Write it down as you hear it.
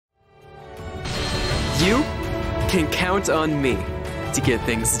You can count on me to get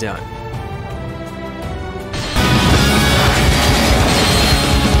things done.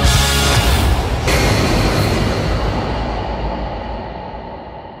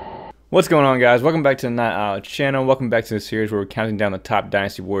 What's going on, guys? Welcome back to the Night Owl channel. Welcome back to the series where we're counting down the top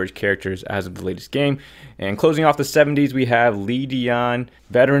Dynasty Warriors characters as of the latest game. And closing off the 70s, we have Li DIan,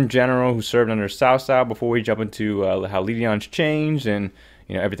 veteran general who served under Cao Cao. Before we jump into how Li DIan's changed and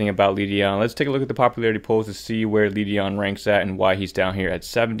everything about Li DIan, let's take a look at the popularity polls to see where Li DIan ranks at and why he's down here at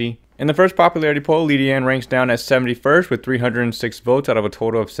 70. In the first popularity poll, Li DIan ranks down at 71st with 306 votes out of a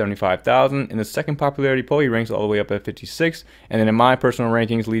total of 75,000. In the second popularity poll, he ranks all the way up at 56th. And then in my personal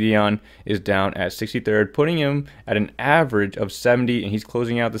rankings, Li DIan is down at 63rd, putting him at an average of 70, and he's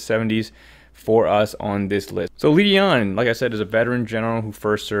closing out the 70s for us on this list. So Li DIan, like I said, is a veteran general who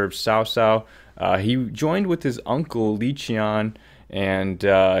first served Cao Cao. He joined with his uncle Li DIan, and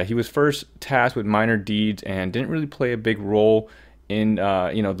he was first tasked with minor deeds and didn't really play a big role in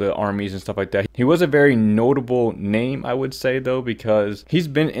the armies and stuff like that. He was a very notable name, I would say, though, because he's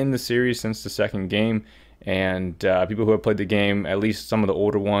been in the series since the second game, and people who have played the game, at least some of the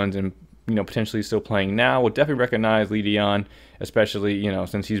older ones and potentially still playing now, will definitely recognize Li DIan, especially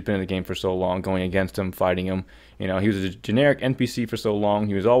since he's been in the game for so long, going against him, fighting him. He was a generic NPC for so long.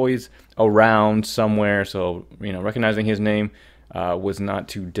 He was always around somewhere, so recognizing his name was not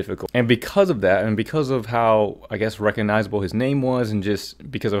too difficult. And because of that, and because of how, I guess, recognizable his name was, and just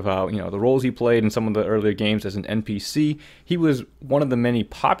because of how, the roles he played in some of the earlier games as an NPC, he was one of the many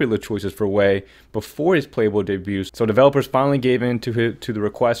popular choices for Wei before his playable debut. So developers finally gave in to the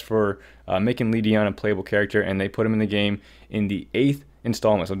request for making Li DIan a playable character, and they put him in the game in the 8th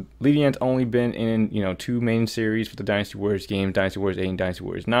installment. So Li DIan's only been in, two main series for the Dynasty Warriors games, Dynasty Warriors 8 and Dynasty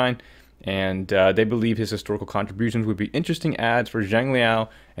Warriors 9. And they believe his historical contributions would be interesting adds for Zhang Liao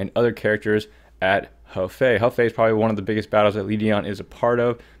and other characters at Hefei. Hefei is probably one of the biggest battles that Li DIan is a part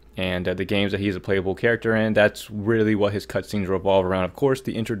of, and the games that he's a playable character in, that's really what his cutscenes revolve around. Of course,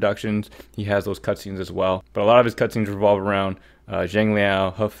 the introductions, he has those cutscenes as well, but a lot of his cutscenes revolve around Zhang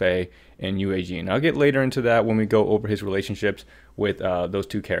Liao, Hefei, and UAG. And I'll get later into that when we go over his relationships with those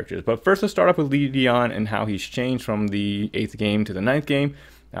two characters. But first, let's start off with Li DIan and how he's changed from the 8th game to the 9th game.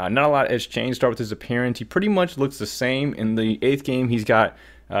 Not a lot has changed. Start with his appearance. He pretty much looks the same. In the 8th game, he's got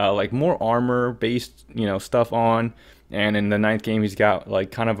like more armor based stuff on, and in the 9th game, he's got like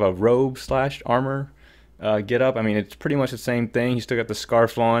kind of a robe slash armor get up. I mean, it's pretty much the same thing. He's still got the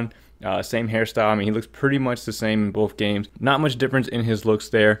scarf on, same hairstyle. I mean, he looks pretty much the same in both games. Not much difference in his looks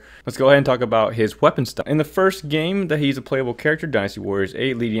there. Let's go ahead and talk about his weapon style. In the first game that he's a playable character, Dynasty Warriors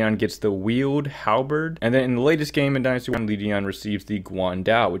 8, Li DIan gets the wield halberd. And then in the latest game in Dynasty Warriors, Li DIan receives the Guan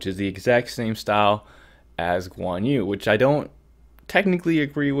Dao, which is the exact same style as Guan Yu, which I don't technically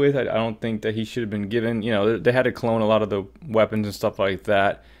agree with. I don't think that he should have been given, they had to clone a lot of the weapons and stuff like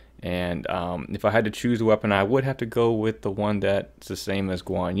that. And if I had to choose a weapon, I would have to go with the one that's the same as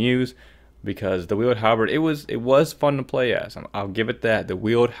Guan Yu's, because the wield halberd, it was fun to play as. I'll give it that. The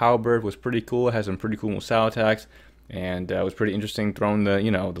wield halberd was pretty cool. It has some pretty cool Musou attacks, and it was pretty interesting throwing the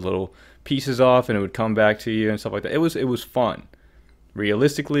the little pieces off, and it would come back to you and stuff like that. It was fun.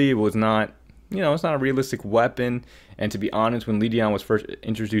 Realistically, it was not it's not a realistic weapon. And to be honest, when Li DIan was first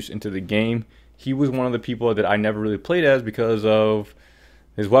introduced into the game, he was one of the people that I never really played as because of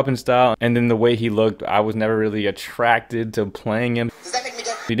his weapon style, and then the way he looked. I was never really attracted to playing him. Does that make me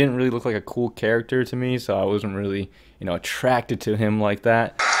good? He didn't really look like a cool character to me, so I wasn't really, attracted to him like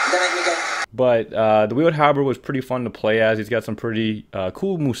that. Does that make me good? But the wield halberd was pretty fun to play as. He's got some pretty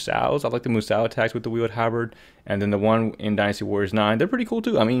cool Musous. I like the Musou attacks with the wield halberd, and then the one in Dynasty Warriors 9, they're pretty cool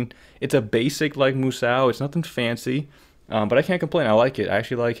too. I mean, it's a basic like Musou. It's nothing fancy, but I can't complain. I like it. I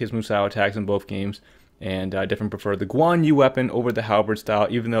actually like his Musou attacks in both games. And I definitely prefer the Guan Yu weapon over the halberd style,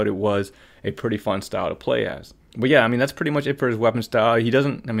 even though it was a pretty fun style to play as. But yeah, I mean, that's pretty much it for his weapon style. He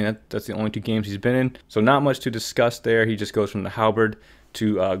doesn't, I mean, that's the only 2 games he's been in, so not much to discuss there. He just goes from the halberd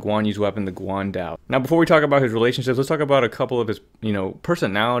to Guan Yu's weapon, the Guan Dao. Now, before we talk about his relationships, let's talk about a couple of his,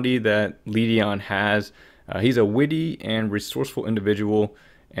 personality that Li DIan has. He's a witty and resourceful individual,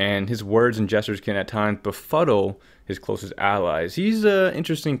 and his words and gestures can at times befuddle his closest allies. He's an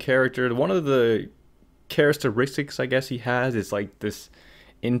interesting character. One of the characteristics I guess he has is like this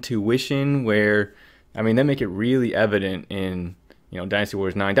intuition where, I mean, they make it really evident in Dynasty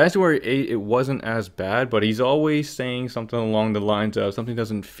Warriors 9. Dynasty Warriors 8, it wasn't as bad, but he's always saying something along the lines of something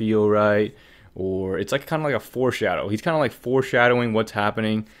doesn't feel right, or it's like kind of like a foreshadow. He's kind of like foreshadowing what's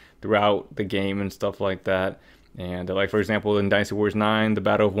happening throughout the game and stuff like that. And like, for example, in Dynasty Warriors 9, the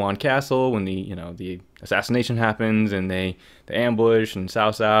Battle of Wan Castle, when the assassination happens and they ambush, and Cao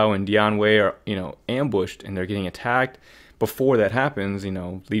Cao and Dian Wei are ambushed and they're getting attacked. Before that happens,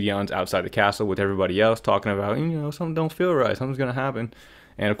 Li Dian's outside the castle with everybody else talking about something don't feel right, something's gonna happen,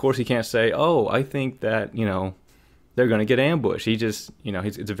 and of course he can't say, oh, I think that they're gonna get ambushed. He just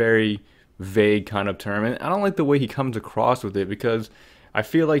it's a very vague kind of term, and I don't like the way he comes across with it, because I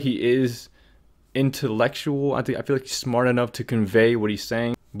feel like he is intellectual. I feel like he's smart enough to convey what he's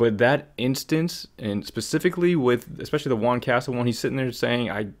saying, but that instance, and specifically with especially the Wan Castle one, he's sitting there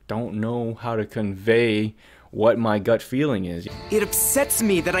saying, I don't know how to convey what my gut feeling is. It upsets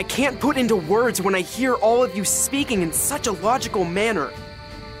me that I can't put into words when I hear all of you speaking in such a logical manner.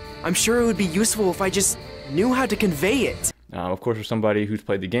 I'm sure it would be useful if I just knew how to convey it. Of course, for somebody who's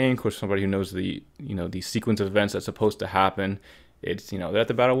played the game, of course, somebody who knows the the sequence of events that's supposed to happen, it's they're at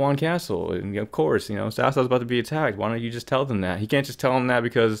the Battle of Wan Castle, and of course, Cao Cao's about to be attacked. Why don't you just tell them that? He can't just tell them that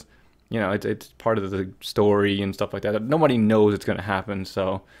because it's part of the story and stuff like that. Nobody knows it's going to happen.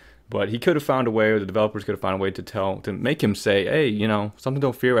 So, but he could have found a way, or the developers could have found a way to make him say, hey, something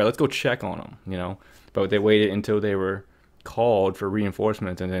don't feel right. Let's go check on him. But they waited until they were called for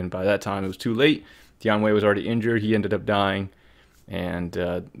reinforcements, and then by that time it was too late. Dian Wei was already injured. He ended up dying, and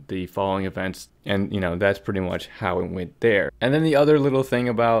the following events, and that's pretty much how it went there. And then the other little thing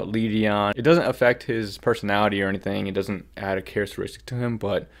about Li Dian, it doesn't affect his personality or anything. It doesn't add a characteristic to him,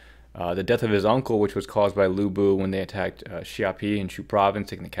 but the death of his uncle, which was caused by Lu Bu when they attacked Xiapi in Shu province,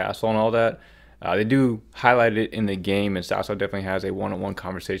 taking the castle and all that, they do highlight it in the game, and Cao Cao definitely has a one-on-one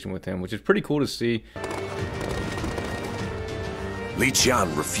conversation with him, which is pretty cool to see. Li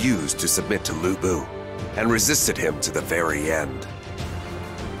Dian refused to submit to Lu Bu and resisted him to the very end.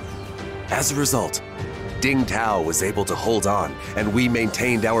 As a result, Ding Tao was able to hold on, and we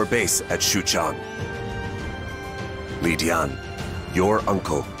maintained our base at Xuchang. Li Dian, your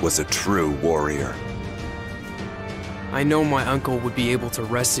uncle was a true warrior. I know my uncle would be able to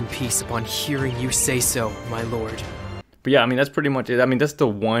rest in peace upon hearing you say so, my lord. But yeah, that's pretty much it. That's the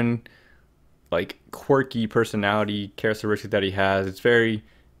one quirky personality characteristic that he has. It's very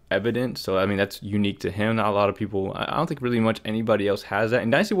evident, so that's unique to him. Not a lot of people, I don't think really much anybody else has that. In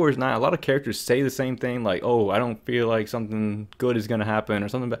Dynasty Warriors 9, a lot of characters say the same thing, like, oh, I don't feel like something good is going to happen, or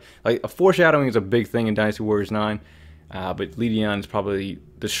something bad. Like, a foreshadowing is a big thing in Dynasty Warriors 9, but Li Dian is probably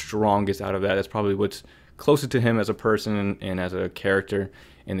the strongest out of that. That's probably what's closest to him as a person and as a character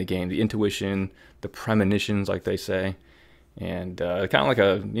in the game. The intuition, the premonitions, like they say. And kind of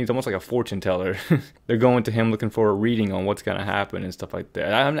like he's almost like a fortune teller. They're going to him looking for a reading on what's going to happen and stuff like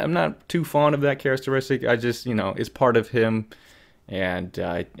that. I'm not too fond of that characteristic. I just, it's part of him, and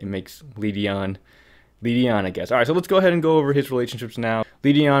it makes Li Dian, I guess. All right, so let's go ahead and go over his relationships now.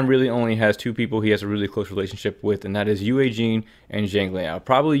 Li Dian really only has two people he has a really close relationship with, and that is Yue Jin and Zhang Liao.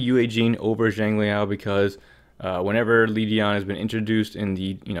 Probably Yue Jin over Zhang Liao, because whenever Li Dian has been introduced in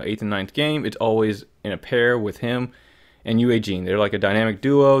the 8th and 9th game, it's always in a pair with him and Yue Jin. They're like a dynamic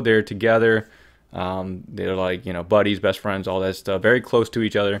duo. They're together. They're like, buddies, best friends, all that stuff. Very close to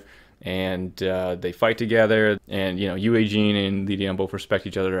each other. And they fight together. And, Yue Jin and Li Dian both respect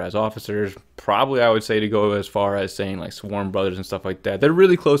each other as officers. Probably, I would say, to go as far as saying, like, sworn brothers and stuff like that. They're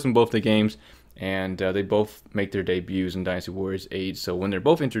really close in both the games. And they both make their debuts in Dynasty Warriors 8. So when they're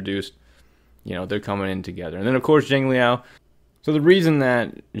both introduced, they're coming in together. And then, of course, Zhang Liao. So the reason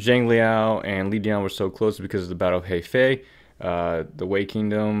that Zhang Liao and Li Dian were so close is because of the Battle of Hefei, the Wei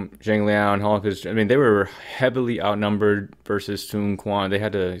Kingdom. Zhang Liao and all of his, they were heavily outnumbered versus Sun Quan. They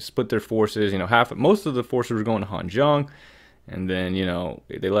had to split their forces. Most of the forces were going to Hanzhong, and then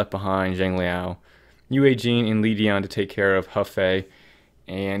they left behind Zhang Liao, Yue Jin, and Li Dian to take care of Hefei,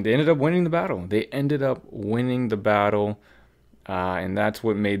 and they ended up winning the battle. And that's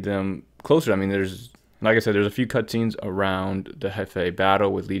what made them closer. Like I said, there's a few cutscenes around the Hefei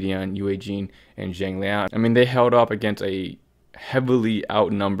battle with Li Dian, Yue Jin, and Zhang Liao. They held up against a heavily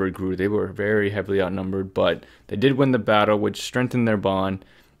outnumbered group. They were very heavily outnumbered, but they did win the battle, which strengthened their bond,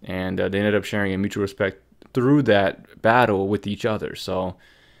 and they ended up sharing a mutual respect through that battle with each other. So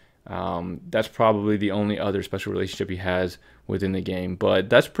that's probably the only other special relationship he has within the game. But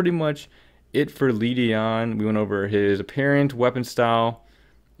that's pretty much it for Li Dian. We went over his appearance, weapon style,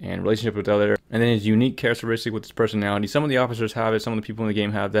 and relationship with other, and then his unique characteristic with his personality. Some of the officers have it, some of the people in the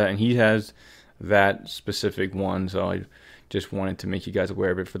game have that, and he has that specific one. So I just wanted to make you guys aware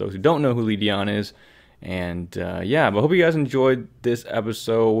of it for those who don't know who Li Dian is. And yeah, but I hope you guys enjoyed this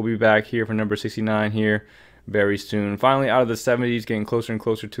episode. We'll be back here for number 69 here very soon. Finally out of the 70s, getting closer and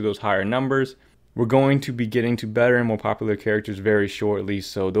closer to those higher numbers. We're going to be getting to better and more popular characters very shortly,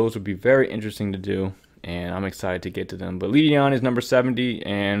 so those will be very interesting to do. and I'm excited to get to them. But Li DIan is number 70,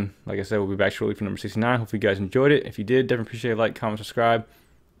 and like I said, we'll be back shortly for number 69. Hopefully you guys enjoyed it. If you did, definitely appreciate a like, comment, subscribe.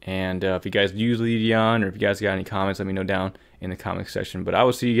 And if you guys use Li DIan, or if you guys got any comments, let me know down in the comment section. But I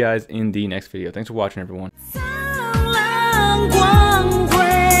will see you guys in the next video. Thanks for watching, everyone.